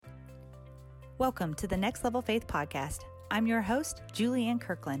Welcome to the Next Level Faith podcast. I'm your host, Julianne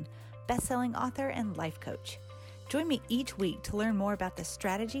Kirkland, best-selling author and life coach. Join me each week to learn more about the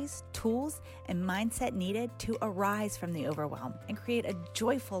strategies, tools, and mindset needed to arise from the overwhelm and create a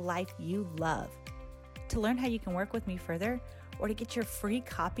joyful life you love. To learn how you can work with me further or to get your free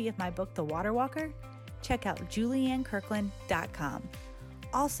copy of my book, The Water Walker, check out juliannekirkland.com.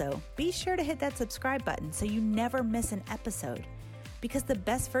 Also, be sure to hit that subscribe button so you never miss an episode, because the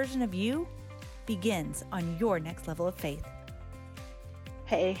best version of you begins on your next level of faith.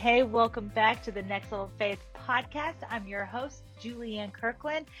 Hey, welcome back to the Next Level Faith podcast. I'm your host, Julianne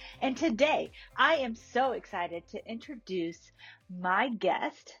Kirkland, and today I am so excited to introduce my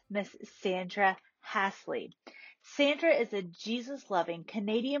guest, Miss Sandra Hasely. Sandra is a Jesus-loving,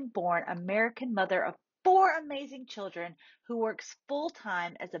 Canadian-born American mother of 4 amazing children who works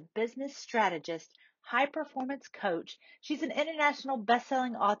full-time as a business strategist, high-performance coach. She's an international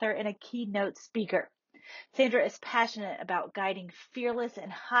best-selling author and a keynote speaker. Sandra is passionate about guiding fearless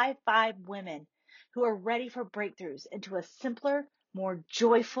and high-five women who are ready for breakthroughs into a simpler, more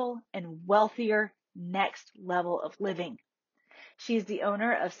joyful, and wealthier next level of living. She is the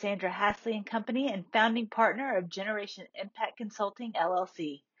owner of Sandra Hasely and Company and founding partner of Generation Impact Consulting,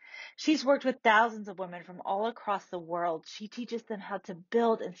 LLC. She's worked with thousands of women from all across the world. She teaches them how to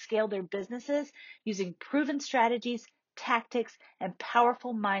build and scale their businesses using proven strategies, tactics, and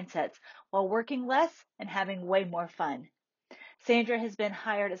powerful mindsets while working less and having way more fun. Sandra has been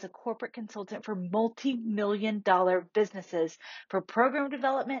hired as a corporate consultant for multi-million-dollar businesses for program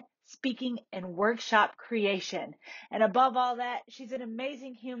development, speaking, and workshop creation. And above all that, she's an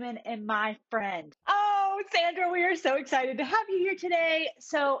amazing human and my friend. Oh, Sandra, we are so excited to have you here today.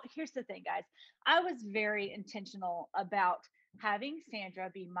 So here's the thing, guys. I was very intentional about having Sandra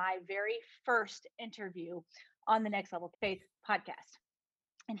be my very first interview on the Next Level Faith podcast.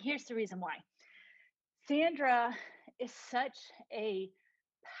 And here's the reason why. Sandra is such a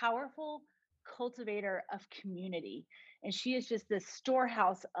powerful cultivator of community. And she is just this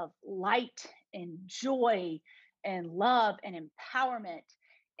storehouse of light and joy and love and empowerment.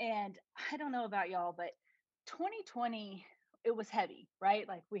 And I don't know about y'all, but 2020, it was heavy, right?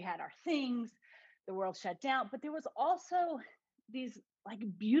 Like we had our things, the world shut down, but there was also these like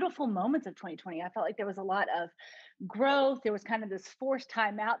beautiful moments of 2020. I felt like there was a lot of growth. There was kind of this forced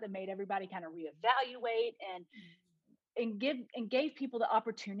time out that made everybody kind of reevaluate and gave people the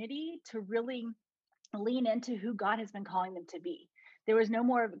opportunity to really lean into who God has been calling them to be. There was no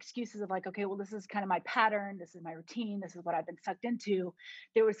more of excuses of like, okay, well, this is kind of my pattern. This is my routine. This is what I've been sucked into.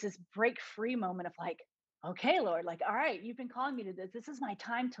 There was this break free moment of like, okay, Lord, like, all right, you've been calling me to this. This is my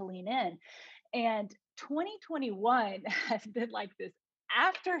time to lean in. And 2021 has been like this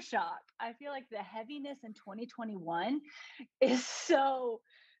aftershock. I feel like the heaviness in 2021 is so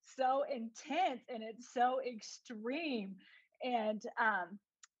intense and it's so extreme. And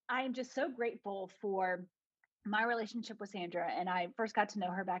I'm just so grateful for my relationship with Sandra. And I first got to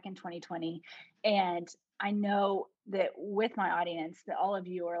know her back in 2020. And I know that with my audience, that all of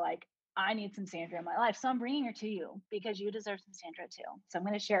you are like, I need some Sandra in my life. So I'm bringing her to you because you deserve some Sandra too. So I'm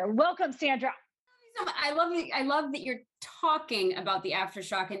going to share. Welcome, Sandra. I love that you're talking about the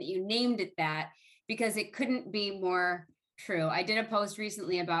aftershock and that you named it that, because it couldn't be more true. I did a post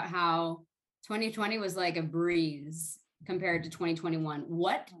recently about how 2020 was like a breeze compared to 2021.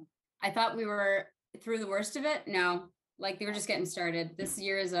 What? I thought we were through the worst of it. No, like they were just getting started. This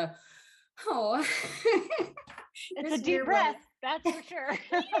year is it's a deep breath. That's for sure.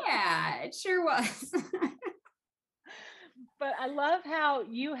 Yeah, it sure was. But I love how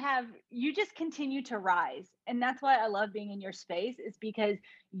you just continue to rise. And that's why I love being in your space, is because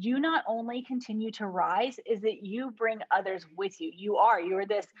you not only continue to rise, is that you bring others with you. You're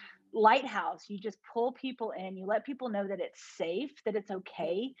this lighthouse. You just pull people in. You let people know that it's safe, that it's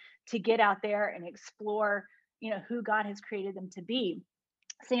okay to get out there and explore, who God has created them to be.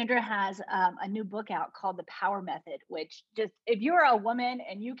 Sandra has a new book out called The Power Method, which just, if you're a woman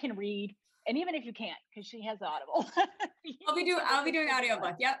and you can read, and even if you can't, because she has Audible. I'll be doing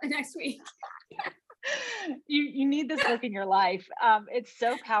audiobook. Yep, next week. You need this book in your life. It's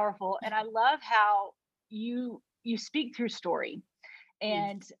so powerful. And I love how you speak through story.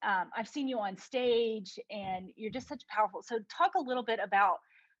 And I've seen you on stage and you're just such powerful. So talk a little bit about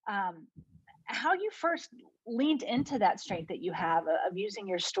how you first leaned into that strength that you have of using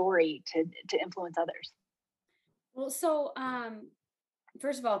your story to influence others. Well, so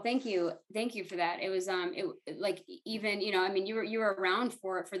first of all, thank you for that. It was like, even, you were around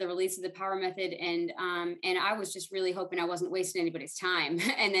for the release of the Power Method, and I was just really hoping I wasn't wasting anybody's time.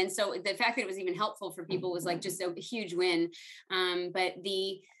 And then so the fact that it was even helpful for people was like just a huge win. But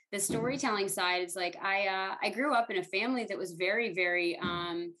the storytelling side, it's like I grew up in a family that was very, very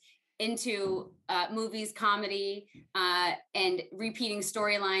into movies, comedy, and repeating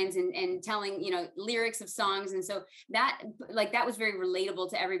storylines and telling, lyrics of songs. And so that was very relatable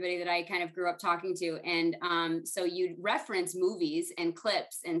to everybody that I kind of grew up talking to. And so you'd reference movies and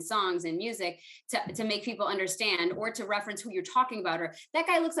clips and songs and music to make people understand, or to reference who you're talking about, or that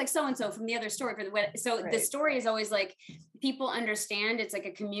guy looks like so-and-so from the other story. So the story is always like, people understand it's like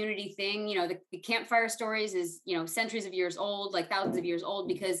a community thing. The campfire stories is, centuries of years old, like thousands of years old,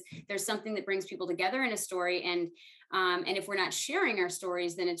 because there's something that brings people together in a story. And if we're not sharing our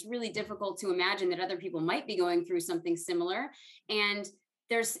stories, then it's really difficult to imagine that other people might be going through something similar. And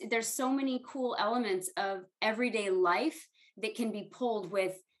there's so many cool elements of everyday life that can be pulled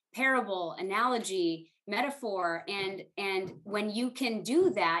with parable, analogy, metaphor. And when you can do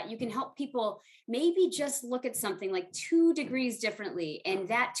that, you can help people maybe just look at something like 2 degrees differently. And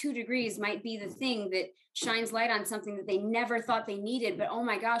that 2 degrees might be the thing that shines light on something that they never thought they needed, but oh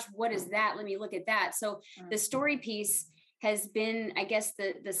my gosh, what is that? Let me look at that. So the story piece has been, I guess,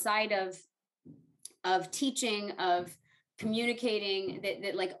 the side of teaching, of communicating,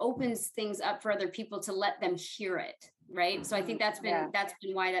 that like opens things up for other people to let them hear it. Right. So I think that's been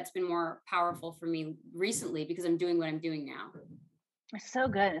why that's been more powerful for me recently, because I'm doing what I'm doing now. It's so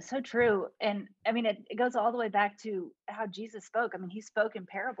good. It's so true. And I mean, it goes all the way back to how Jesus spoke. I mean, he spoke in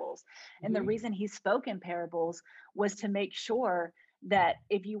parables. And the reason he spoke in parables was to make sure that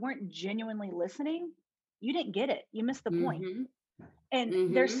if you weren't genuinely listening, you didn't get it. You missed the point.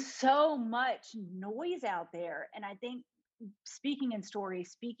 And there's so much noise out there. And I think speaking in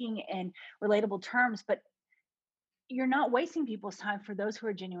stories, speaking in relatable terms, but you're not wasting people's time for those who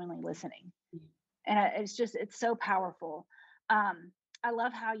are genuinely listening. And it's so powerful. I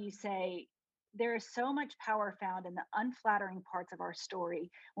love how you say there is so much power found in the unflattering parts of our story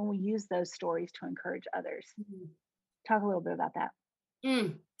when we use those stories to encourage others. Talk a little bit about that.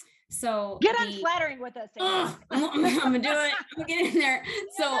 So get unflattering with us. I'm gonna do it. I'm gonna get in there.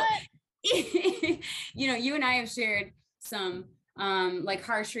 So you and I have shared some like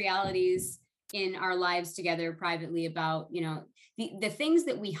harsh realities in our lives together privately about, the things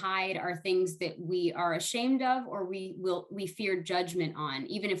that we hide are things that we are ashamed of, or we fear judgment on,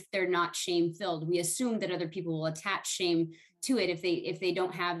 even if they're not shame filled. We assume that other people will attach shame to it if they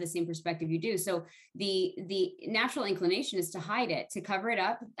don't have the same perspective you do. So the natural inclination is to hide it, to cover it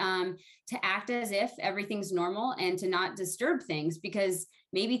up, to act as if everything's normal, and to not disturb things, because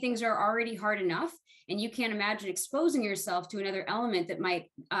maybe things are already hard enough, and you can't imagine exposing yourself to another element that might,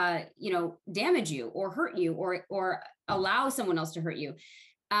 damage you or hurt you, or allow someone else to hurt you.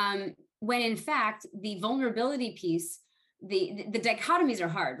 When in fact, the vulnerability piece, the dichotomies are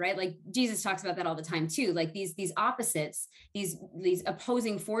hard, right? Like Jesus talks about that all the time too. Like these opposites, these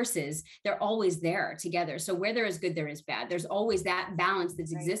opposing forces, they're always there together. So where there is good, there is bad. There's always that balance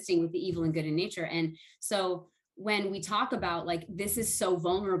that's existing with the evil and good in nature. And so when we talk about like, this is so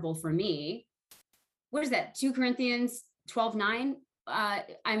vulnerable for me, what is that? 2 Corinthians 12:9,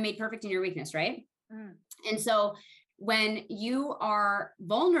 I'm made perfect in your weakness, right? And so when you are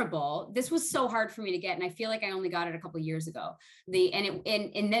vulnerable, this was so hard for me to get. And I feel like I only got it a couple of years ago.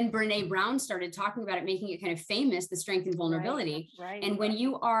 And then Brene Brown started talking about it, making it kind of famous, the strength and vulnerability. Right. And when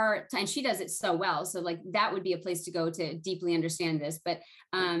you are, and she does it so well. So like that would be a place to go to deeply understand this. But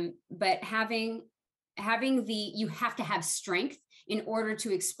having you have to have strength in order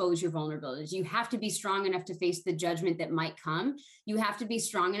to expose your vulnerabilities. You have to be strong enough to face the judgment that might come. You have to be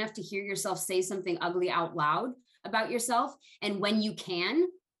strong enough to hear yourself say something ugly out loud about yourself. And when you can,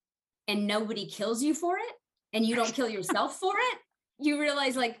 and nobody kills you for it, and you don't kill yourself for it, you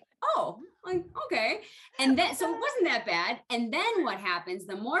realize like, oh, like, okay. And then, so it wasn't that bad. And then what happens,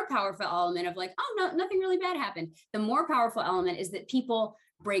 the more powerful element of like, oh, no, nothing really bad happened. The more powerful element is that people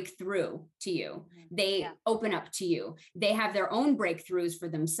break through to you. They open up to you. They have their own breakthroughs for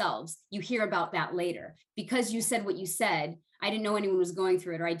themselves. You hear about that later. Because you said what you said, I didn't know anyone was going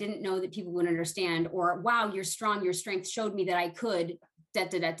through it, or I didn't know that people would understand, or wow, you're strong, your strength showed me that I could,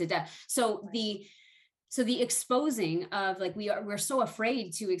 So the exposing of like, we're so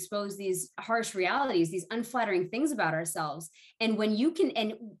afraid to expose these harsh realities, these unflattering things about ourselves. And when you can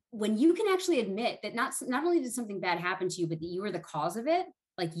actually admit that not only did something bad happen to you, but that you were the cause of it,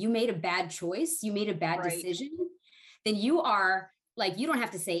 like you made a bad choice, you made a bad decision, then you are like, you don't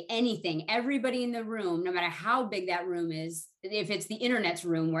have to say anything. Everybody in the room, no matter how big that room is, if it's the internet's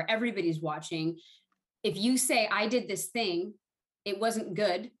room where everybody's watching, if you say, I did this thing, it wasn't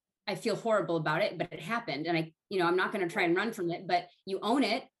good, I feel horrible about it, but it happened. And I'm not going to try and run from it, but you own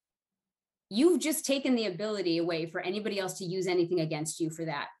it. You've just taken the ability away for anybody else to use anything against you for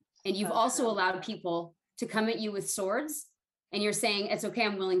that. And you've also allowed people to come at you with swords, and you're saying, it's okay,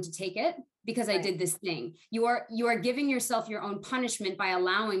 I'm willing to take it because I did this thing. You are giving yourself your own punishment by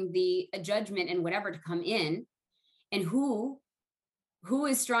allowing the judgment and whatever to come in. And who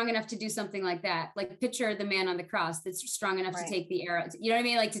is strong enough to do something like that? Like, picture the man on the cross that's strong enough to take the arrows. You know what I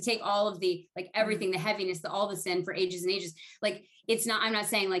mean? Like, to take all of the, like, everything, the heaviness, all the sin for ages and ages. Like, I'm not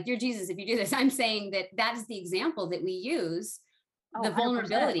saying like, you're Jesus if you do this. I'm saying that is the example that we use. The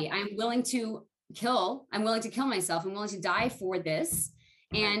vulnerability. 100%. I'm willing to kill myself. I'm willing to die for this.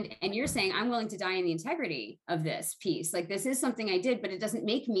 And you're saying, I'm willing to die in the integrity of this piece. Like, this is something I did, but it doesn't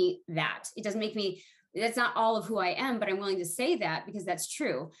make me that. It doesn't make me, that's not all of who I am, but I'm willing to say that because that's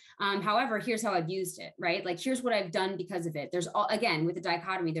true. However, here's how I've used it, right? Like, here's what I've done because of it. There's again, with the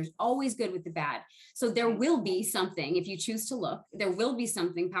dichotomy, there's always good with the bad. So there will be something, if you choose to look, there will be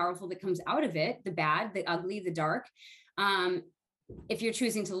something powerful that comes out of it, the bad, the ugly, the dark. If you're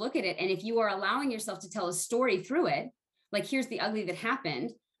choosing to look at it, and if you are allowing yourself to tell a story through it, like, here's the ugly that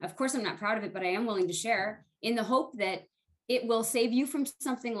happened. Of course, I'm not proud of it, but I am willing to share in the hope that it will save you from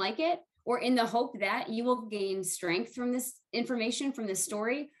something like it, or in the hope that you will gain strength from this information, from this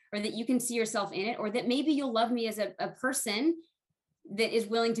story, or that you can see yourself in it, or that maybe you'll love me as a person that is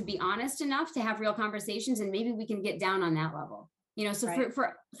willing to be honest enough to have real conversations, and maybe we can get down on that level. You know, so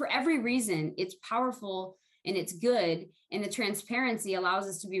for every reason, it's powerful and it's good. And the transparency allows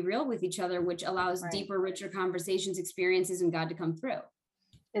us to be real with each other, which allows deeper, richer conversations, experiences, and God to come through.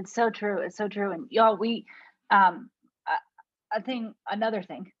 It's so true. It's so true. And y'all, another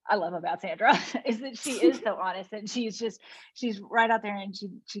thing I love about Sandra is that she is so honest, and she's right out there, and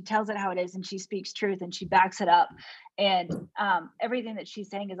she tells it how it is, and she speaks truth, and she backs it up. And everything that she's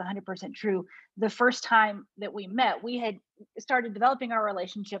saying is 100% true. The first time that we met, we had started developing our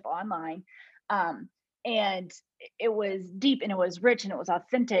relationship online. And it was deep, and it was rich, and it was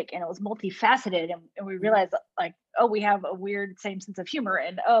authentic, and it was multifaceted. And we realized, like, oh, we have a weird same sense of humor.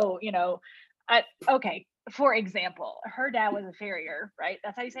 And okay. For example, her dad was a farrier, right?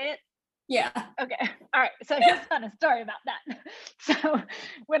 That's how you say it? Yeah. Okay. All right. So here's kind of story about that. So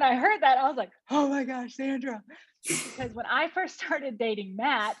when I heard that, I was like, oh my gosh, Sandra. Because when I first started dating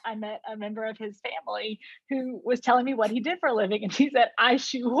Matt, I met a member of his family who was telling me what he did for a living. And he said, I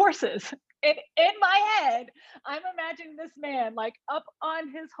shoe horses. And in my head, I'm imagining this man like up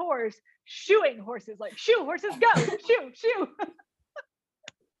on his horse, shoeing horses, like, shoo, horses, go, shoo, shoo.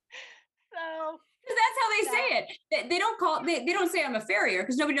 So that's how they say it. They don't they don't say I'm a farrier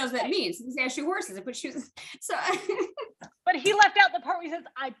because nobody knows what that means. They say I shoe horses. I put shoes. So, but he left out the part where he says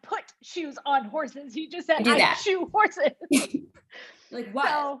I put shoes on horses. He just said I shoe horses. Like, what?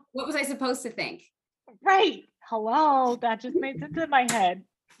 So, what was I supposed to think? Right. Hello. That just made sense in my head.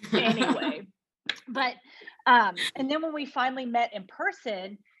 Anyway, but and then when we finally met in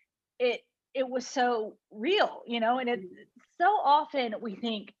person, it was so real, you know. And it's so often we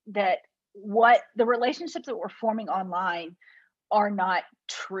think that what the relationships that we're forming online are not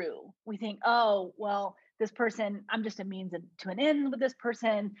true. We think, oh, well, this person, I'm just a means to an end with this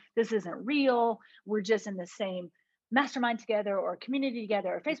person. This isn't real. We're just in the same mastermind together, or community together,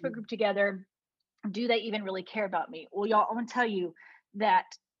 or Facebook group together. Do they even really care about me? Well, y'all, I want to tell you that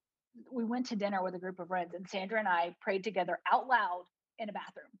we went to dinner with a group of friends, and Sandra and I prayed together out loud in a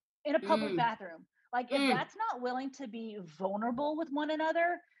bathroom, in a public bathroom. Like, if that's not willing to be vulnerable with one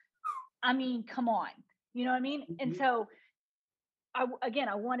another, I mean, come on, you know what I mean? And so I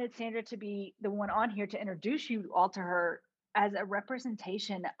wanted Sandra to be the one on here to introduce you all to her as a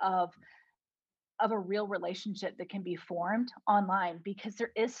representation of a real relationship that can be formed online, because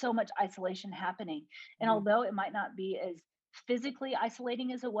there is so much isolation happening. And although it might not be as physically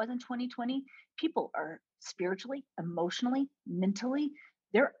isolating as it was in 2020, people are spiritually, emotionally, mentally,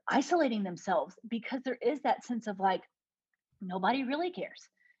 they're isolating themselves, because there is that sense of like, nobody really cares.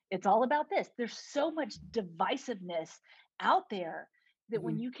 It's all about this. There's so much divisiveness out there that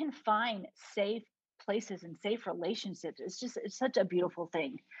when you can find safe places and safe relationships, it's such a beautiful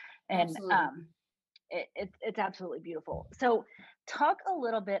thing. And it's absolutely beautiful. So talk a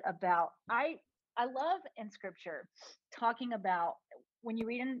little bit about, I love in scripture talking about when you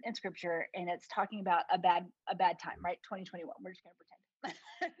read in scripture and it's talking about a bad time, right? 2021. We're just going to pretend.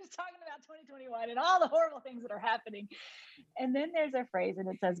 It's talking about 2021 and all the horrible things that are happening. And then there's a phrase and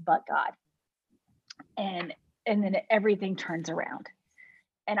it says, but God. And then everything turns around.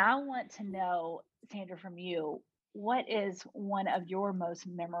 And I want to know, Sandra, from you, what is one of your most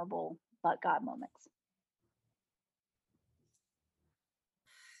memorable but God moments?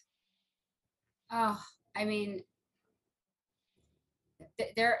 Oh, I mean,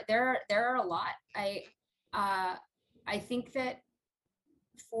 there are a lot. I think that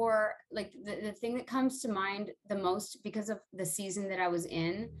for like the thing that comes to mind the most, because of the season that I was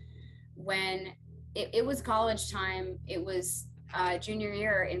in, when it was college time, it was junior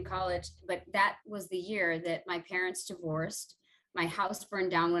year in college, but that was the year that my parents divorced. My house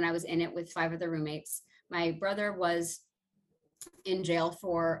burned down when I was in it with 5 other roommates. My brother was in jail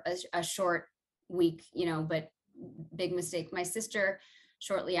for a short week, but big mistake. My sister,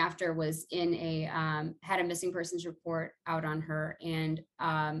 shortly after, was in had a missing persons report out on her, and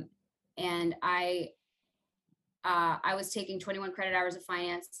I was taking 21 credit hours of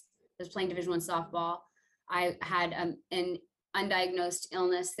finance. I was playing Division I softball. I had an undiagnosed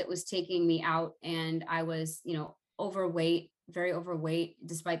illness that was taking me out, and I was, overweight, very overweight,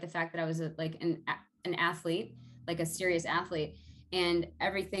 despite the fact that I was an athlete, like a serious athlete, and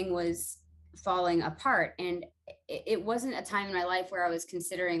everything was falling apart. And it wasn't a time in my life where I was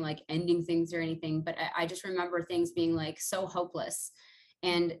considering like ending things or anything, but I just remember things being like so hopeless.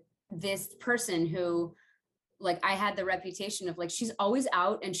 And this person who, like, I had the reputation of like, she's always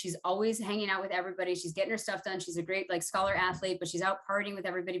out and she's always hanging out with everybody. She's getting her stuff done. She's a great like scholar athlete, but she's out partying with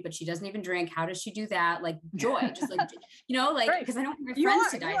everybody, but she doesn't even drink. How does she do that? Like joy, just like, because I don't want my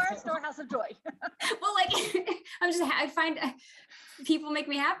friends to die. You are a storehouse of joy. Well, like I find people make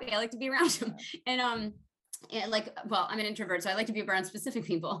me happy. I like to be around them. And like, well, I'm an introvert, so I like to be around specific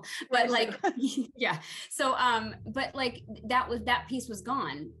people, but like, yeah. So, but like that piece was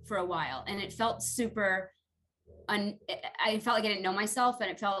gone for a while, and it felt super, I felt like I didn't know myself, and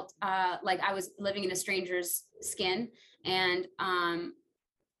it felt like I was living in a stranger's skin. And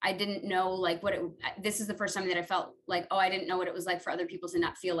I didn't know like this is the first time that I felt like, oh, I didn't know what it was like for other people to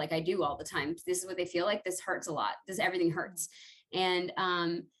not feel like I do all the time. This is what they feel like. This hurts a lot. Everything hurts.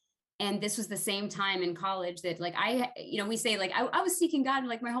 And this was the same time in college that like we say like I was seeking God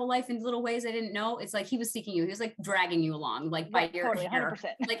like my whole life in little ways I didn't know. It's like he was seeking you. He was like dragging you along like by your totally, hair.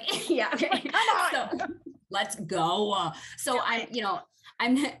 100%. Like, yeah, okay. Like, come on. So let's go. So I'm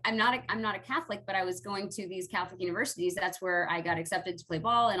not a Catholic, but I was going to these Catholic universities. That's where I got accepted to play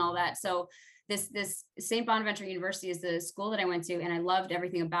ball and all that. So this St. Bonaventure University is the school that I went to, and I loved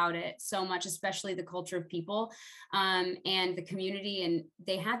everything about it so much, especially the culture of people and the community. And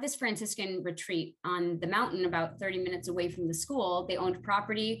they had this Franciscan retreat on the mountain about 30 minutes away from the school. They owned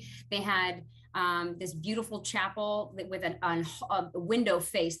property. They had this beautiful chapel with a window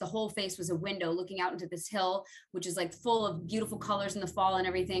face. The whole face was a window looking out into this hill, which is like full of beautiful colors in the fall and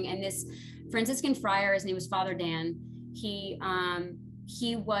everything. And this Franciscan friar, his name was Father Dan. He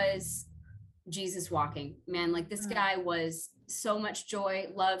was Jesus walking, man. Like this guy was so much joy,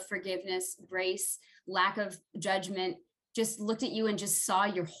 love, forgiveness, grace, lack of judgment, just looked at you and just saw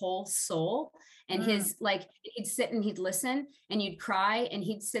your whole soul. And his, like, he'd sit and he'd listen, and you'd cry, and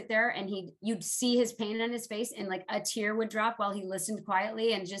he'd sit there and you'd see his pain on his face, and like a tear would drop while he listened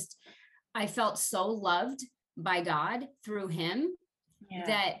quietly. And just, I felt so loved by God through him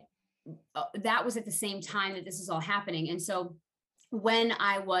that was at the same time that this is all happening. And so when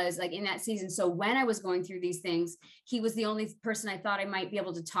I was like in that season, so when I was going through these things, he was the only person I thought I might be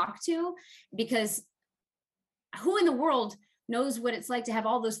able to talk to, because who in the world knows what it's like to have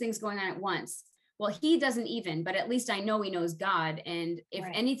all those things going on at once? Well, he doesn't even, but at least I know he knows God. And if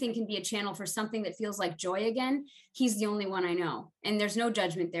anything can be a channel for something that feels like joy again, he's the only one I know. And there's no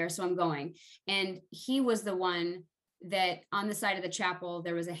judgment there. So I'm going. And he was the one that on the side of the chapel,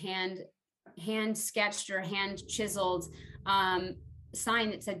 there was a hand sketched or hand chiseled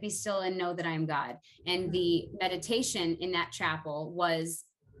sign that said, "Be still and know that I am God." And the meditation in that chapel was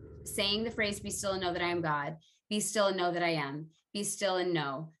saying the phrase, "Be still and know that I am God. Be still and know that I am. Be still and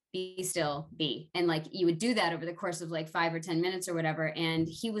know. Be still, be." And like you would do that over the course of like 5 or 10 minutes or whatever. And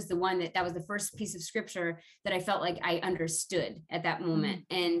he was the one that was the first piece of scripture that I felt like I understood at that moment.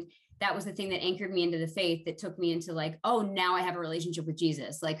 And that was the thing that anchored me into the faith, that took me into like, oh, now I have a relationship with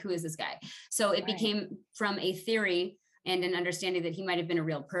Jesus. Like, who is this guy? So it became from a theory and an understanding that he might've been a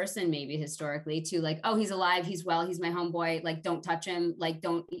real person, maybe historically, to like, oh, he's alive, he's well, he's my homeboy, like, don't touch him, like,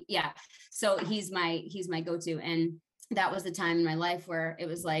 don't, yeah. So he's my go-to. And that was the time in my life where it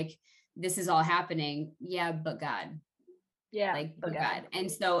was like, this is all happening. Yeah, but God. Yeah. Like, but God.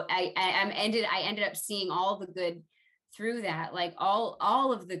 And so I ended up seeing all the good through that, like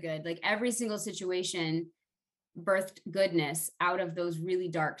all of the good, like every single situation birthed goodness out of those really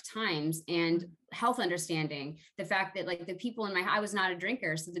dark times. And health understanding, the fact that like the people in I was not a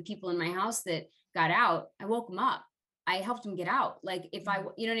drinker. So the people in my house that got out, I woke them up. I helped them get out. Like if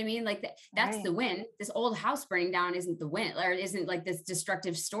you know what I mean? Like that's the win. This old house burning down isn't the win, or isn't like this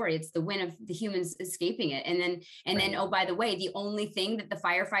destructive story. It's the win of the humans escaping it. And then, oh, by the way, the only thing that the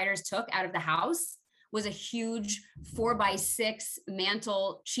firefighters took out of the house was a huge 4x6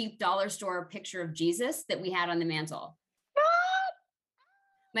 mantle, cheap dollar store picture of Jesus that we had on the mantle.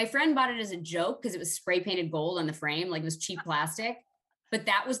 My friend bought it as a joke because it was spray painted gold on the frame, like it was cheap plastic. But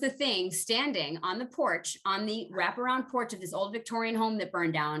that was the thing standing on the porch, on the wraparound porch of this old Victorian home that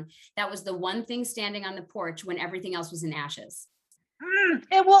burned down. That was the one thing standing on the porch when everything else was in ashes.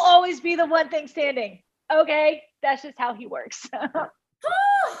 It will always be the one thing standing. Okay. That's just how he works.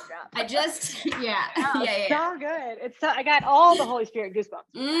 I just, yeah. So good. I got all the Holy Spirit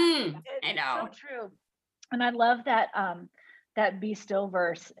goosebumps. I know. So true. And I love that, that be still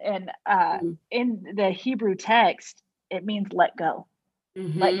verse. And in the Hebrew text, it means let go.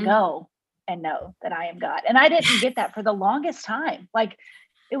 Let go and know that I am God. And I didn't get that for the longest time. Like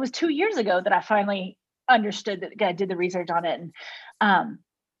it was 2 years ago that I finally understood that. I did the research on it. And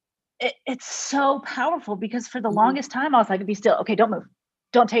it's so powerful because for the longest time I was like, be still. Okay, don't move.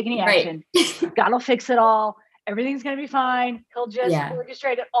 Don't take any action. God will fix it all. Everything's going to be fine. He'll just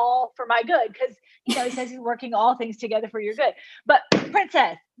orchestrate it all for my good. Because, he says he's working all things together for your good. But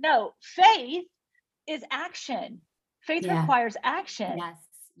princess, no, faith is action. Faith requires action.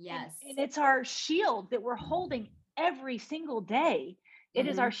 Yes. And it's our shield that we're holding every single day. It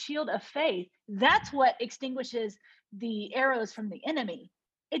is our shield of faith. That's what extinguishes the arrows from the enemy.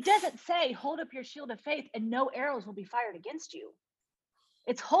 It doesn't say hold up your shield of faith and no arrows will be fired against you.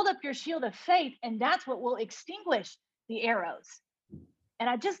 It's hold up your shield of faith and that's what will extinguish the arrows. And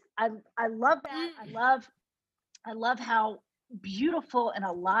I love that. I love how beautiful and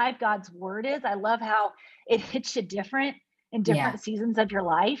alive God's word is. I love how it hits you different in different seasons of your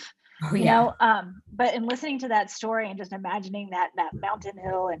life, you know, but in listening to that story and just imagining that mountain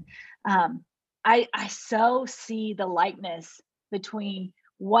hill and I so see the likeness between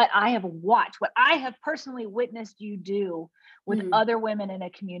what I have watched, what I have personally witnessed you do with other women in a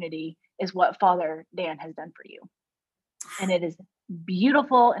community is what Father Dan has done for you. And it is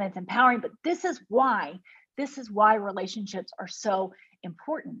beautiful and it's empowering, but this is why relationships are so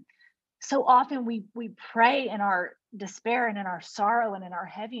important. So often we pray in our despair and in our sorrow and in our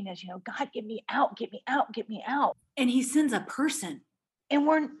heaviness, God, get me out, get me out, get me out. And he sends a person.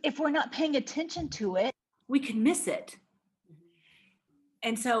 And if we're not paying attention to it, we can miss it.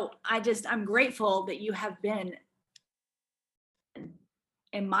 And so I'm grateful that you have been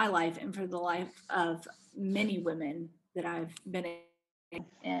in my life and for the life of many women that I've been in.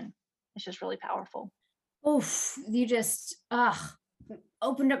 And it's just really powerful. Oh, you just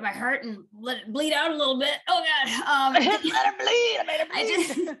opened up my heart and let it bleed out a little bit. Oh God. Let it bleed. I made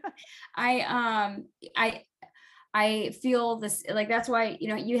it bleed. I feel this, like, that's why,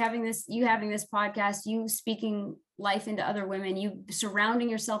 you having this podcast, you speaking life into other women, you surrounding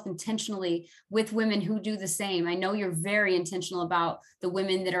yourself intentionally with women who do the same. I know you're very intentional about the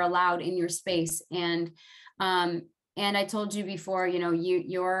women that are allowed in your space. And I told you before,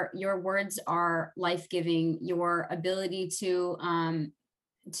 your words are life-giving. Your ability to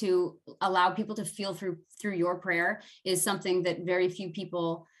allow people to feel through your prayer is something that very few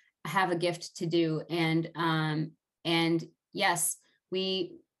people have a gift to do. And yes,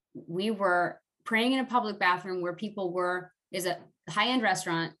 we were praying in a public bathroom where is a high-end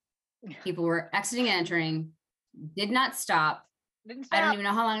restaurant. People were exiting and entering, did not stop. I don't even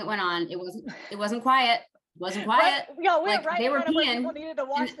know how long it went on. It wasn't quiet. Wasn't quiet. They were peeing. People needed to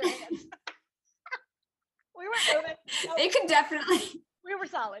wash their hands. We weren't moving. Nope. They could definitely. We were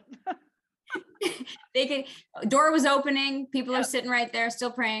solid. Door was opening. People are sitting right there,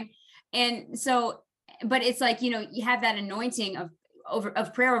 still praying. And so, but it's like, you have that anointing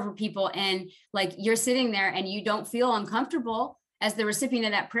of prayer over people. And like, you're sitting there and you don't feel uncomfortable as the recipient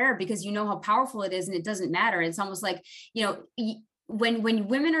of that prayer because you know how powerful it is and it doesn't matter. It's almost like, when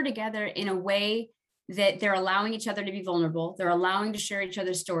women are together in a way that they're allowing each other to be vulnerable, they're allowing to share each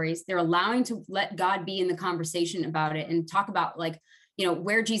other's stories, they're allowing to let God be in the conversation about it and talk about, like,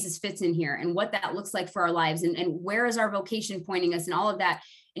 where Jesus fits in here and what that looks like for our lives and where is our vocation pointing us and all of that.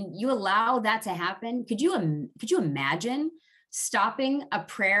 And you allow that to happen. Could you imagine stopping a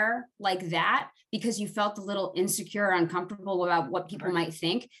prayer like that because you felt a little insecure or uncomfortable about what people might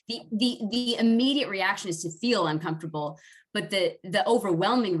think? The immediate reaction is to feel uncomfortable, but the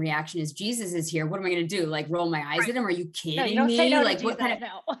overwhelming reaction is Jesus is here. What am I going to do? Like roll my eyes at him? Are you kidding me? No, say no like to what Jesus, kind of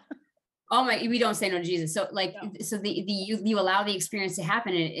no. Oh my, we don't say no to Jesus. So like, so you allow the experience to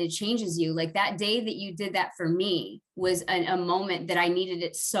happen and it changes you. Like that day that you did that for me was a moment that I needed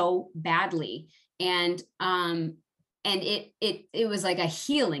it so badly. And it was like a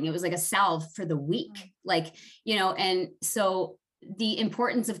healing. It was like a salve for the weak, like, and so the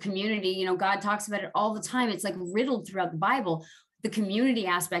importance of community, God talks about it all the time. It's like riddled throughout the Bible. the community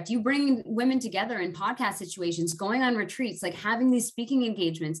aspect, you bring women together in podcast situations, going on retreats, like having these speaking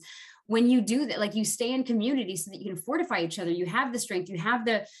engagements. When you do that, like you stay in community so that you can fortify each other. You have the strength, you have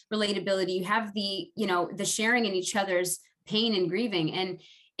the relatability, you have the, the sharing in each other's pain and grieving.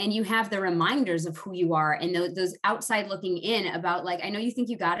 And you have the reminders of who you are, and those outside looking in about like, I know you think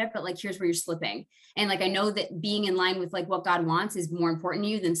you got it, but like, here's where you're slipping. And like, I know that being in line with like what God wants is more important to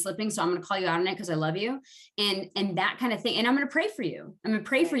you than slipping. So I'm going to call you out on it because I love you. And that kind of thing. And I'm going to pray for you. I'm going to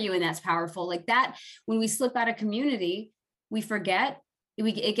pray for you. And that's powerful. Like that, when we slip out of community, we forget,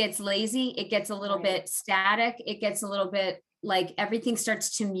 it gets lazy. It gets a little bit static. It gets a little bit like everything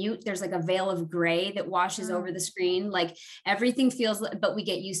starts to mute. There's like a veil of gray that washes over the screen. Like everything feels, but we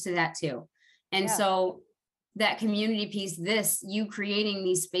get used to that too. And so that community piece, you creating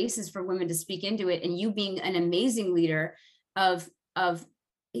these spaces for women to speak into it, and you being an amazing leader of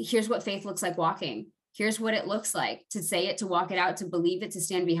here's what faith looks like walking. Here's what it looks like to say it, to walk it out, to believe it, to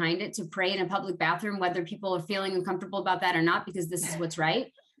stand behind it, to pray in a public bathroom, whether people are feeling uncomfortable about that or not, because this is what's right.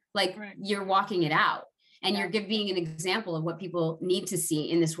 Like you're walking it out. And you're being an example of what people need to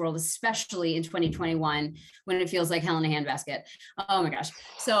see in this world, especially in 2021, when it feels like hell in a handbasket. Oh my gosh.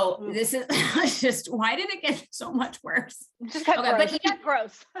 So this is just, why did it get so much worse? It just got gross. But it got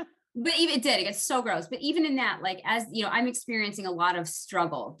gross. But even it did, it gets so gross. But even in that, like, as you know, I'm experiencing a lot of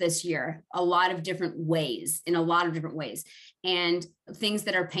struggle this year, in a lot of different ways, and things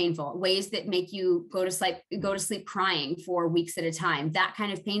that are painful, ways that make you go to sleep crying for weeks at a time, that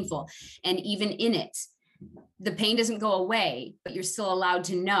kind of painful. And even in it, the pain doesn't go away, but you're still allowed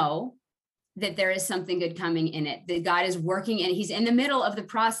to know that there is something good coming in it, that God is working, and he's in the middle of the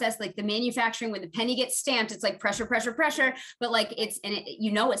process, like the manufacturing, when the penny gets stamped, it's like pressure, but like it's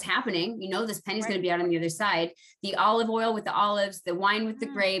happening. This penny's going to be out on the other side. The olive oil with the olives, the wine with the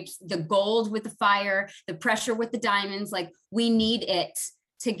grapes, the gold with the fire, the pressure with the diamonds, like we need it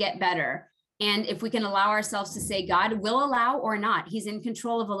to get better. And if we can allow ourselves to say, God will allow or not, he's in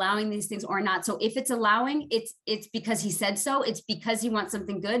control of allowing these things or not. So if it's allowing, it's because he said so. It's because he wants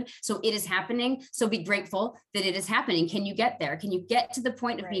something good. So it is happening. So be grateful that it is happening. Can you get there? Can you get to the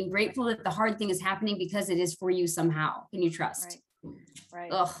point of being grateful that the hard thing is happening because it is for you somehow? Can you trust?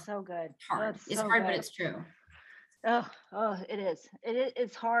 Right. Ugh, so good. Hard. It's so hard, but it's true. Oh, it is.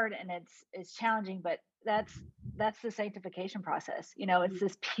 It's hard and it's challenging, but that's the sanctification process. It's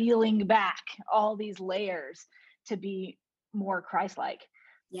this peeling back all these layers to be more Christ-like.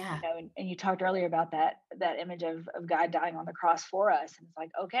 Yeah. And you talked earlier about that image of God dying on the cross for us. And it's like,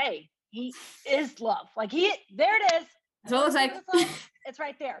 okay, he is love. Like there it is. That's what it looks like. It's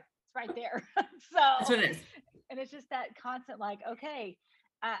right there. It's right there. So that's what it is. And it's just that constant, like, okay,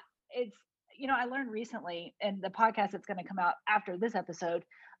 it's, I learned recently, and the podcast that's going to come out after this episode,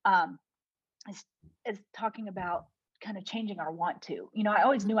 is talking about kind of changing our want to. I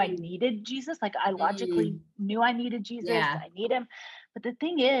always knew I needed Jesus. Like I logically knew I needed Jesus. Yeah. I need him. But the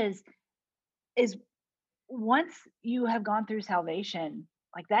thing is once you have gone through salvation,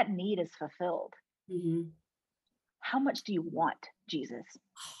 like that need is fulfilled. Mm-hmm. How much do you want Jesus?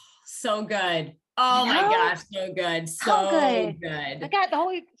 So good. Oh my gosh, so good. So good. I got the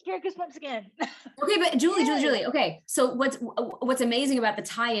Holy Spirit goosebumps again. Okay, but Julie. Okay. So what's amazing about the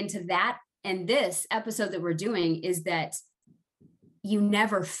tie into that and this episode that we're doing is that you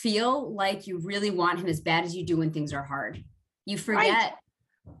never feel like you really want him as bad as you do when things are hard. You forget.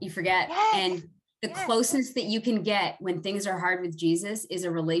 Yes. And the closeness that you can get when things are hard with Jesus is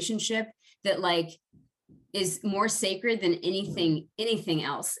a relationship that like is more sacred than anything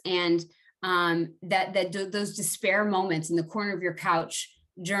else. And those despair moments in the corner of your couch,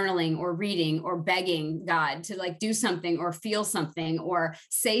 journaling or reading or begging God to like do something or feel something or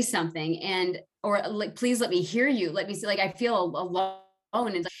say something or like, please let me hear you. Let me see, like, I feel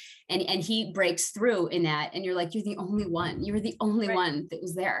alone. And he breaks through in that. And you're like, you're the only one. You were the only one that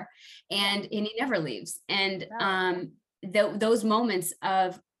was there. And he never leaves. And those moments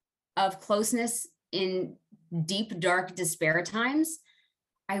of closeness in deep, dark despair times,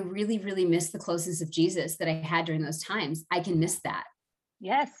 I really, really miss the closeness of Jesus that I had during those times. I can miss that.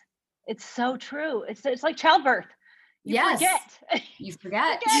 Yes, it's so true. It's like childbirth. You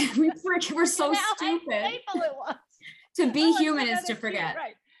forget. We're so stupid. Painful it was. To be human is to forget.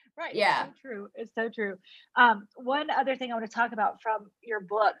 Right. Yeah. It's so true. One other thing I want to talk about from your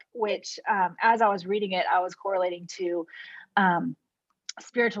book, which as I was reading it, I was correlating to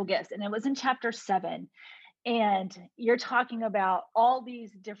spiritual gifts, and it was in chapter 7. And you're talking about all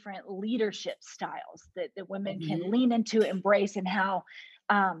these different leadership styles that women can lean into, embrace, and how,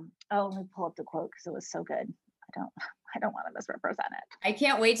 let me pull up the quote because it was so good. I don't want to misrepresent it. I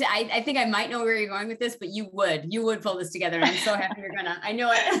can't wait I think I might know where you're going with this, but you would pull this together. And I'm so happy you're gonna, I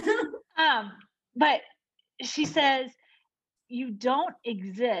know it. But she says, you don't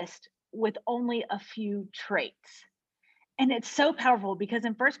exist with only a few traits. And it's so powerful because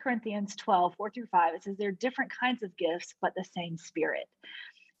in 1 Corinthians 12, 4-5, it says there are different kinds of gifts, but the same Spirit.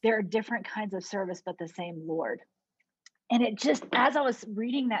 There are different kinds of service, but the same Lord. And it just, as I was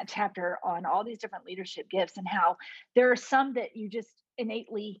reading that chapter on all these different leadership gifts and how there are some that you just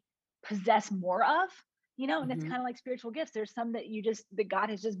innately possess more of, and it's kind of like spiritual gifts. There's some that that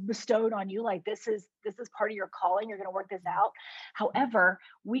God has just bestowed on you. Like this is part of your calling. You're going to work this out. However,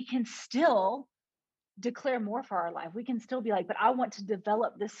 we can still declare more for our life. We can still be like, but I want to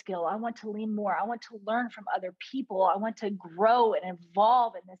develop this skill. I want to lean more. I want to learn from other people. I want to grow and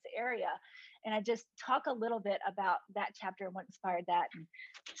evolve in this area. And I just talk a little bit about that chapter and what inspired that. And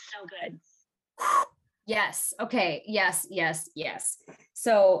it's so good. Yes. Okay. Yes.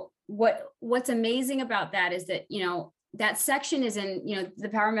 So what's amazing about that is that, that section is in, the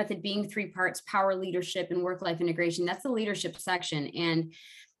power method being 3 parts: power, leadership, and work-life integration. That's the leadership section.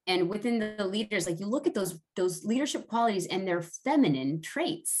 And within the leaders, like you look at those leadership qualities and their feminine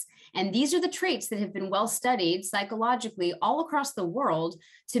traits. And these are the traits that have been well studied psychologically all across the world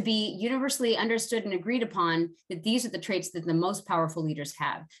to be universally understood and agreed upon that these are the traits that the most powerful leaders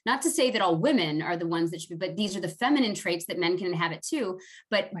have. Not to say that all women are the ones that should be, but these are the feminine traits that men can inhabit too.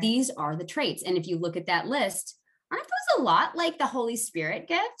 But these are the traits. And if you look at that list, aren't those a lot like the Holy Spirit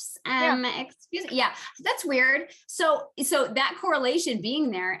gifts? Yeah, that's weird. So that correlation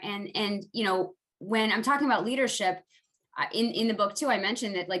being there, and when I'm talking about leadership in the book too, I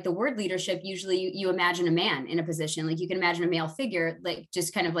mentioned that like the word leadership, usually you imagine a man in a position, like you can imagine a male figure, like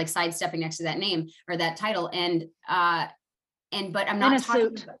just kind of like sidestepping next to that name or that title, but I'm not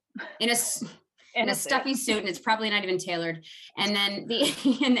talking in a stuffy suit, and it's probably not even tailored. And then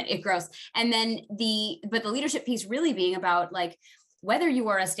gross. And then but the leadership piece really being about like, whether you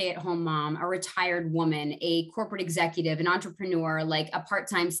are a stay-at-home mom, a retired woman, a corporate executive, an entrepreneur, like a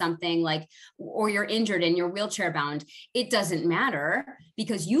part-time something, like, or you're injured and you're wheelchair bound, it doesn't matter,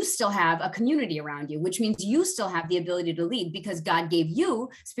 because you still have a community around you, which means you still have the ability to lead, because God gave you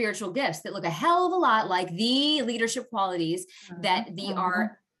spiritual gifts that look a hell of a lot like the leadership qualities that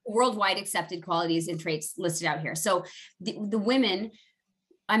are worldwide accepted qualities and traits listed out here. So the women,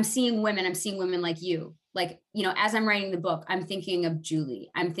 I'm seeing women like you. Like, as I'm writing the book, I'm thinking of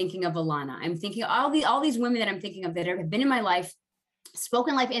Julie. I'm thinking of Alana. I'm thinking all these women that I'm thinking of that have been in my life,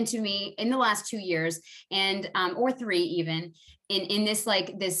 spoken life into me in the last 2 years, and or 3 even, in this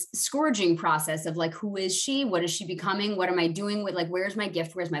like this scourging process of like, who is she? What is she becoming? What am I doing with, like, where's my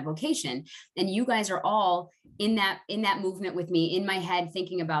gift? Where's my vocation? And you guys are all in that movement with me, in my head,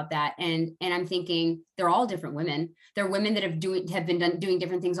 thinking about that. And I'm thinking they're all different women. They're women that have been doing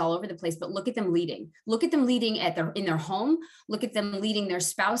different things all over the place, but look at them leading. Look at them leading in their home. Look at them leading their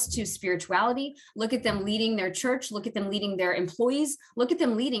spouse to spirituality. Look at them leading their church. Look at them leading their employees. Look at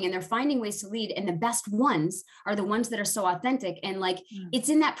them leading, and they're finding ways to lead. And the best ones are the ones that are so authentic. And like, it's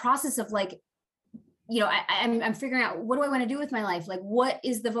in that process of like, I'm figuring out, what do I want to do with my life? Like, what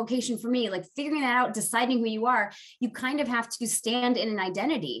is the vocation for me? Like figuring that out, deciding who you are, you kind of have to stand in an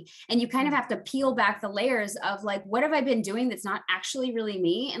identity, and you kind of have to peel back the layers of like, what have I been doing that's not actually really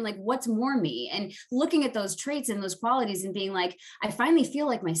me? And like, what's more me? And looking at those traits and those qualities and being like, I finally feel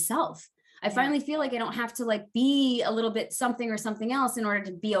like myself. I finally feel like I don't have to like be a little bit something or something else in order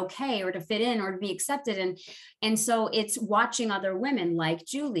to be okay or to fit in or to be accepted. And so it's watching other women like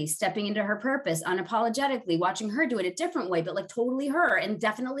Julie stepping into her purpose unapologetically, watching her do it a different way, but like totally her, and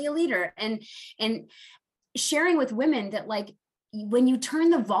definitely a leader, and sharing with women that like, when you turn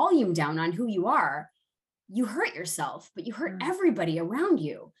the volume down on who you are, you hurt yourself, but you hurt everybody around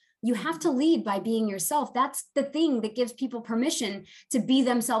you. You have to lead by being yourself. That's the thing that gives people permission to be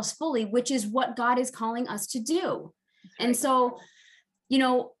themselves fully, which is what God is calling us to do. And so,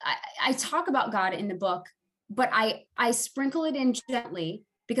 I talk about God in the book, but I sprinkle it in gently,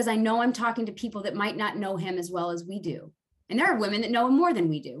 because I know I'm talking to people that might not know him as well as we do. And there are women that know him more than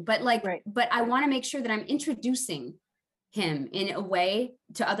we do, but but I want to make sure that I'm introducing him in a way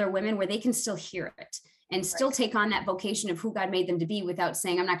to other women where they can still hear it and still take on that vocation of who God made them to be, without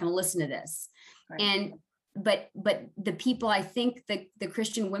saying, I'm not going to listen to this. And, but the people, I think the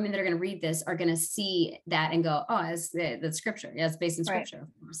Christian women that are going to read this are going to see that and go, oh, that's the scripture. Yeah, it's based in scripture, of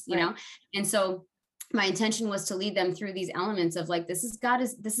course, you know? And so my intention was to lead them through these elements of like, this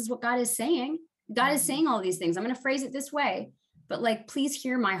is what God is saying. God is saying all these things. I'm going to phrase it this way, but like, please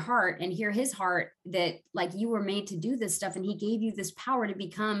hear my heart and hear his heart, that like, you were made to do this stuff, and he gave you this power to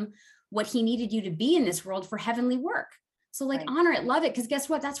become what he needed you to be in this world for heavenly work. So like honor it, love it, because guess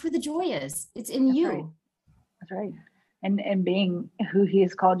what? That's where the joy is. It's in you. Right. That's right. And being who he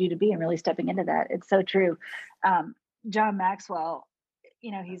has called you to be and really stepping into that. It's so true. John Maxwell,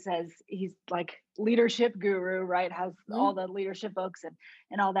 he says he's like leadership guru, right? Has all the leadership books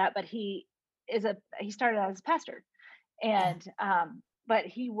and all that, but he started out as a pastor, and but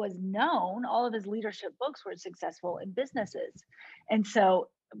he was known, all of his leadership books were successful in businesses. And so,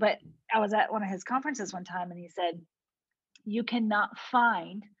 but I was at one of his conferences one time and he said, you cannot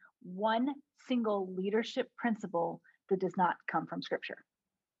find one single leadership principle that does not come from scripture.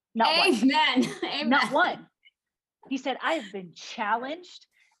 Not Amen. one. Amen. Not one. He said, I have been challenged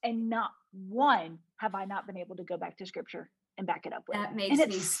and not one have I not been able to go back to scripture and back it up with. That makes and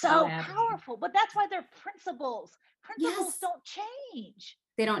me it's so happy. powerful, but that's why they're principles. Principles don't change.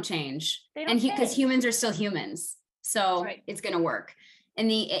 They don't change. Because humans are still humans. So it's going to work.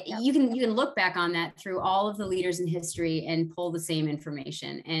 And you can look back on that through all of the leaders in history and pull the same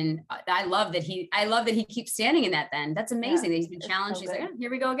information. And I love that he keeps standing in that. Then that's amazing that he's been challenged. So he's like, here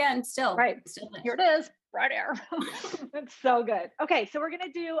we go again. Still here it is right there. It's so good. Okay. So we're going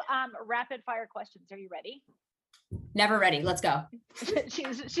to do rapid fire questions. Are you ready? Never ready. Let's go. she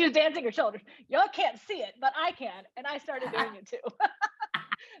was dancing her shoulders. Y'all can't see it, but I can. And I started doing it too.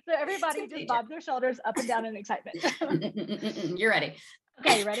 So everybody just bob their shoulders up and down in excitement. You're ready.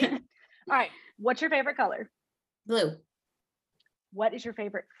 Okay, you ready? All right. What's your favorite color? Blue. What is your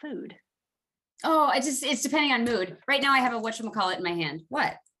favorite food? Oh, it's depending on mood. Right now I have a whatchamacallit in my hand.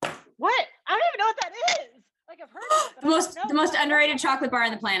 What? What? I don't even know what that is. Like I've heard of it. The most underrated chocolate bar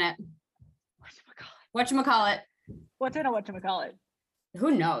on the planet. Whatchamacallit. What's in a whatchamacallit?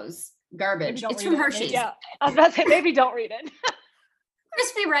 Who knows? Garbage. It's from Hershey's. Yeah. I was about to say, maybe don't read it.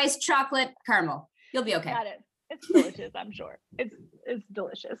 Crispy rice, chocolate, caramel. You'll be okay. Got it. It's delicious, I'm sure. It's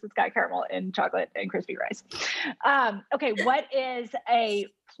delicious. It's got caramel and chocolate and crispy rice. Okay, what is a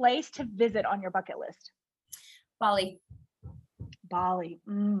place to visit on your bucket list? Bali.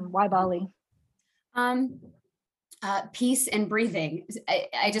 Why Bali? Peace and breathing.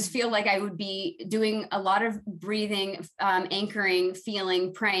 I just feel like I would be doing a lot of breathing, anchoring,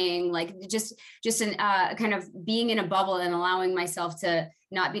 feeling, praying, like just an kind of being in a bubble and allowing myself to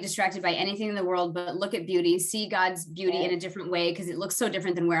not be distracted by anything in the world, but look at beauty, see God's beauty in a different way, because it looks so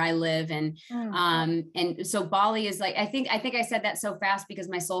different than where I live. And so Bali is like, I think I said that so fast because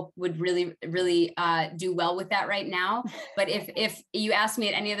my soul would really, really do well with that right now. But if you asked me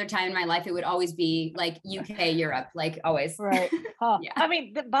at any other time in my life, it would always be like UK, Europe, like always. Right. Huh. Yeah. I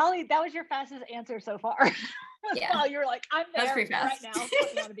mean, Bali, that was your fastest answer so far. Yeah. Well, you're like, I'm there right now,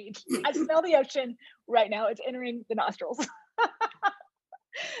 on the beach. I smell the ocean right now. It's entering the nostrils.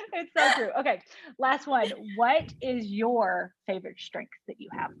 It's so true. Okay. Last one. What is your favorite strength that you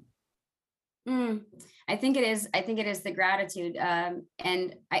have? I think it is the gratitude. And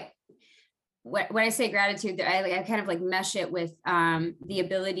when I say gratitude, I kind of like mesh it with the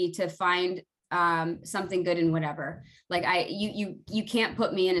ability to find something good in whatever. Like you can't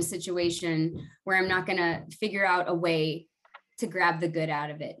put me in a situation where I'm not going to figure out a way to grab the good out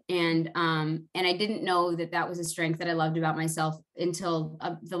of it. And I didn't know that was a strength that I loved about myself until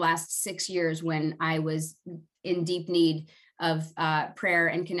the last 6 years, when I was in deep need of prayer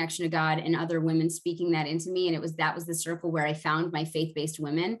and connection to God and other women speaking that into me. And that was the circle where I found my faith-based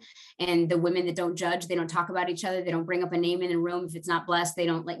women, and the women that don't judge, they don't talk about each other. They don't bring up a name in a room. If it's not blessed, they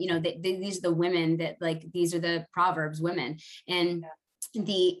don't these are the women that these are the Proverbs women. And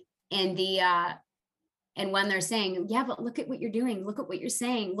and when they're saying, yeah, but look at what you're doing, look at what you're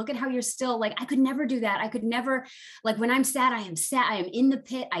saying, look at how you're still like, I could never do that. I could never, like, when I'm sad, I am sad. I am in the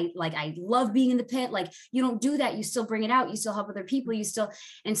pit. I love being in the pit. Like, you don't do that. You still bring it out. You still help other people.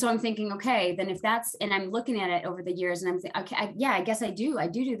 And so I'm thinking, okay, then if that's, and I'm looking at it over the years and I'm thinking, okay, I guess I do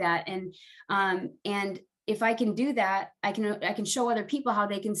that. And if I can do that, I can show other people how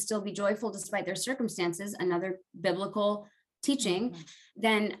they can still be joyful despite their circumstances, another biblical teaching,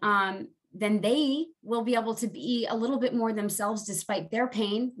 then they will be able to be a little bit more themselves despite their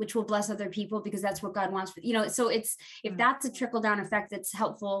pain, which will bless other people, because that's what God wants. So it's, if that's a trickle down effect that's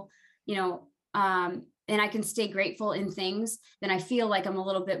helpful, and I can stay grateful in things, then I feel like I'm a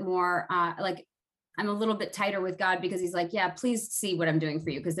little bit more, I'm a little bit tighter with God, because he's like, yeah, please see what I'm doing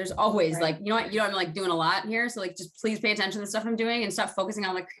for you. Because there's always I'm like doing a lot here. So like, just please pay attention to the stuff I'm doing and stop focusing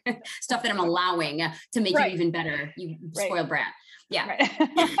on like stuff that I'm allowing to make you even better. You spoiled brat. Yeah. Right. So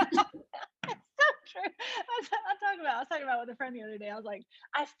true. I was talking about with a friend the other day. I was like,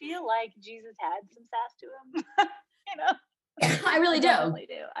 I feel like Jesus had some sass to him. I really do.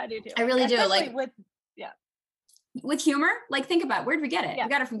 I do too. I really do. Like, with humor. Like, think about it. Where'd we get it? Yeah. We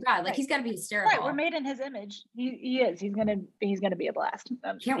got it from God. Like, Right. he's got to be hysterical. Right. We're made in his image. He is. He's gonna be a blast.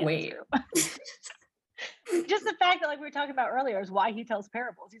 Can't wait. Just the fact that, like we were talking about earlier, is why he tells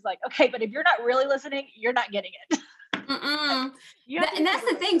parables. He's like, okay, but if you're not really listening, you're not getting it. And that's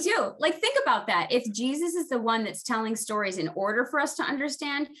the thing too. Like, think about that. If Jesus is the one that's telling stories in order for us to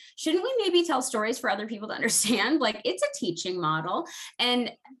understand, shouldn't we maybe tell stories for other people to understand? Like, it's a teaching model.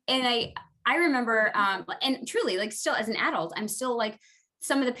 And I remember, and truly, like, still as an adult, I'm still like,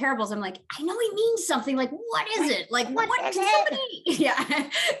 some of the parables, I'm like, I know he means something. Like, what is it? Like, what did somebody? Yeah.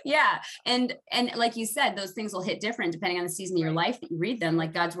 Yeah. And like you said, those things will hit different depending on the season of your life that you read them.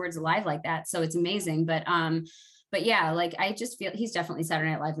 Like, God's word's alive like that. So it's amazing. But yeah, like, I just feel he's definitely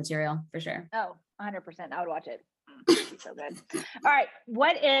Saturday Night Live material for sure. Oh, 100%. I would watch it. It'd be so good. All right.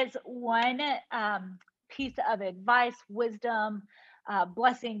 What is one piece of advice, wisdom,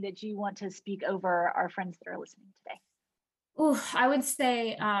 blessing that you want to speak over our friends that are listening today? Oh, I would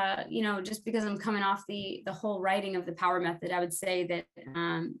say, just because I'm coming off the whole writing of the power method, I would say that,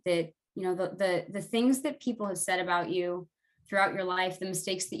 the things that people have said about you throughout your life, the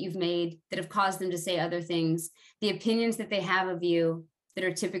mistakes that you've made that have caused them to say other things, the opinions that they have of you that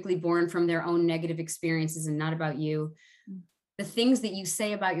are typically born from their own negative experiences and not about you, the things that you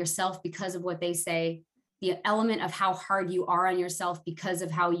say about yourself because of what they say, the element of how hard you are on yourself because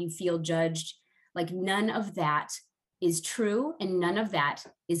of how you feel judged, like, none of that is true, and none of that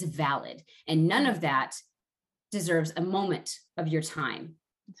is valid, and none of that deserves a moment of your time.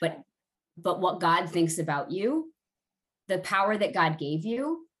 But what God thinks about you, the power that God gave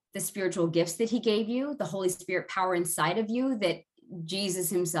you, the spiritual gifts that he gave you, the Holy Spirit power inside of you that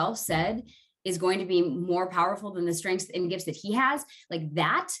Jesus himself said is going to be more powerful than the strengths and gifts that he has, like,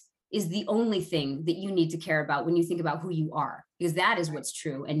 that is the only thing that you need to care about when you think about who you are, because that is what's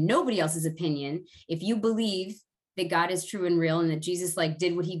true, and nobody else's opinion. If you believe that God is true and real and that Jesus, like,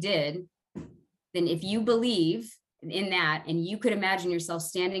 did what he did, then if you believe in that, and you could imagine yourself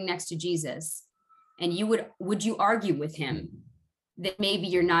standing next to Jesus, and would you argue with him that maybe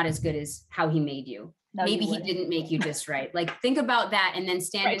you're not as good as how he made you? No, maybe he didn't make you just right. Like, think about that, and then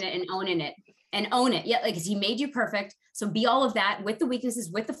stand in it and own it. Yeah. Like, 'cause he made you perfect. So be all of that, with the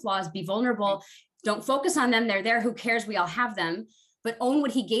weaknesses, with the flaws, be vulnerable. Don't focus on them. They're there. Who cares? We all have them, but own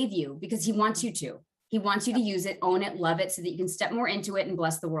what he gave you, because he wants you to. He wants you to use it, own it, love it, so that you can step more into it and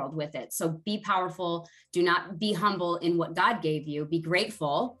bless the world with it. So be powerful. Do not be humble in what God gave you. Be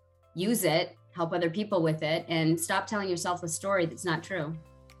grateful, use it, help other people with it, and stop telling yourself a story that's not true.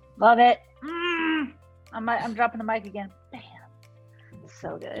 Love it. I'm dropping the mic again. Bam.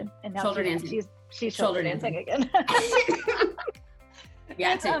 So good. And now shoulder dancing. She's shoulder dancing again.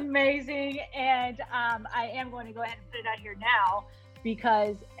 Yeah, it's amazing. And I am going to go ahead and put it out here now,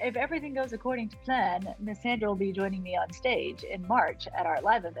 because if everything goes according to plan, Miss Sandra will be joining me on stage in March at our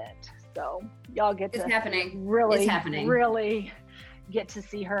live event. So y'all get it's to happening. Really, it's happening. Really get to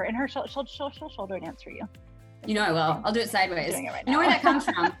see her, and she'll shoulder dance for you. You know I will. I'll do it sideways. Right, you know where that comes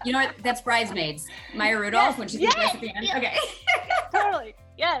from? You know what? That's Bridesmaids. Maya Rudolph, when she's at the end. Okay. Totally.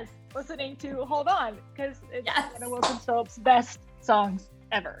 Yes. Listening to Hold On, because it's one of Wilson Phillips' best songs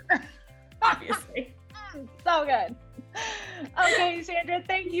ever. Obviously. So good. Okay, Sandra,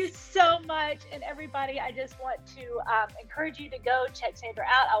 thank you so much. And everybody, I just want to encourage you to go check Sandra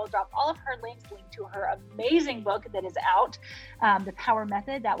out. I will drop all of her links, link to her amazing book that is out, The Power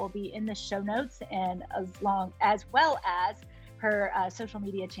Method, that will be in the show notes, and as well as her social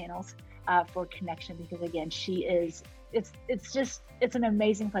media channels for connection, because again, she is, it's an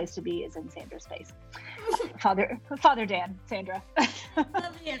amazing place to be, is in Sandra's space. Father Dan, Sandra.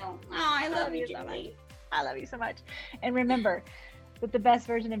 Love you. Oh, I love you, Julie. I love you so much. And remember that the best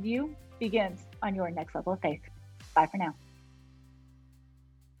version of you begins on your next level of faith. Bye for now.